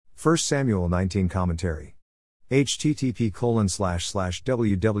1 Samuel 19 Commentary.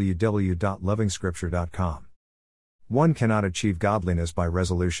 http://www.lovingscripture.com. One cannot achieve godliness by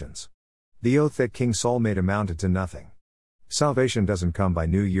resolutions. The oath that King Saul made amounted to nothing. Salvation doesn't come by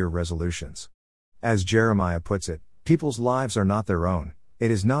New Year resolutions. As Jeremiah puts it, people's lives are not their own,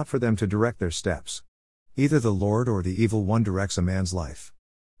 it is not for them to direct their steps. Either the Lord or the evil one directs a man's life.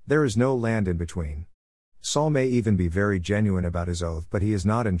 There is no land in between. Saul may even be very genuine about his oath, but he is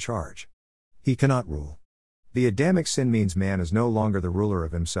not in charge. He cannot rule. The Adamic sin means man is no longer the ruler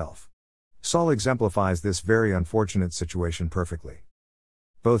of himself. Saul exemplifies this very unfortunate situation perfectly.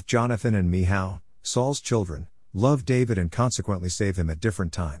 Both Jonathan and Michal, Saul's children, love David and consequently save him at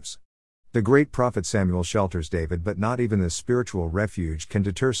different times. The great prophet Samuel shelters David, but not even this spiritual refuge can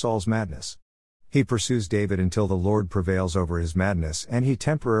deter Saul's madness. He pursues David until the Lord prevails over his madness and he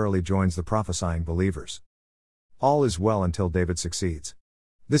temporarily joins the prophesying believers. All is well until David succeeds.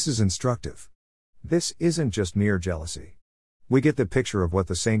 This is instructive. This isn't just mere jealousy. We get the picture of what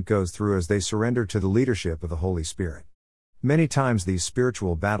the saint goes through as they surrender to the leadership of the Holy Spirit. Many times these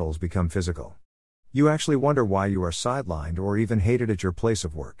spiritual battles become physical. You actually wonder why you are sidelined or even hated at your place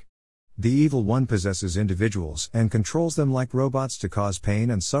of work. The evil one possesses individuals and controls them like robots to cause pain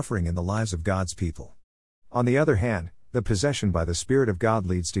and suffering in the lives of God's people. On the other hand, the possession by the Spirit of God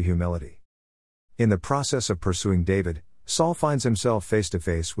leads to humility. In the process of pursuing David, Saul finds himself face to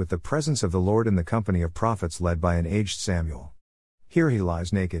face with the presence of the Lord in the company of prophets led by an aged Samuel. Here he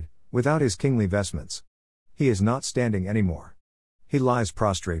lies naked, without his kingly vestments. He is not standing anymore. He lies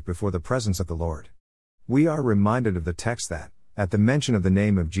prostrate before the presence of the Lord. We are reminded of the text that, at the mention of the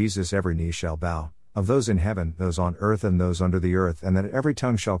name of Jesus every knee shall bow, of those in heaven, those on earth and those under the earth, and that every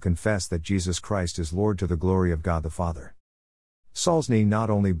tongue shall confess that Jesus Christ is Lord to the glory of God the Father. Saul's knee not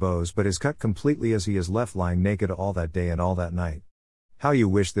only bows but is cut completely as he is left lying naked all that day and all that night. How you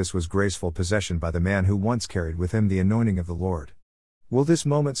wish this was graceful possession by the man who once carried with him the anointing of the Lord. Will this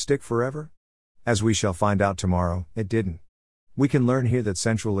moment stick forever? As we shall find out tomorrow, it didn't. We can learn here that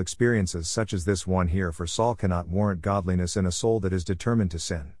sensual experiences such as this one here for Saul cannot warrant godliness in a soul that is determined to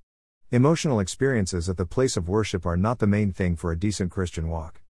sin. Emotional experiences at the place of worship are not the main thing for a decent Christian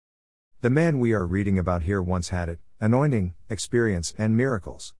walk. The man we are reading about here once had it, anointing, experience, and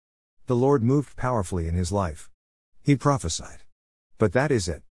miracles. The Lord moved powerfully in his life. He prophesied. But that is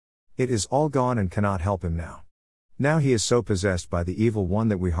it. It is all gone and cannot help him now. Now he is so possessed by the evil one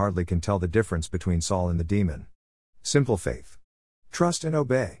that we hardly can tell the difference between Saul and the demon. Simple faith. Trust and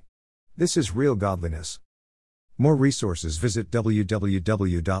obey. This is real godliness. More resources, visit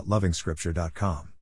www.lovingscripture.com.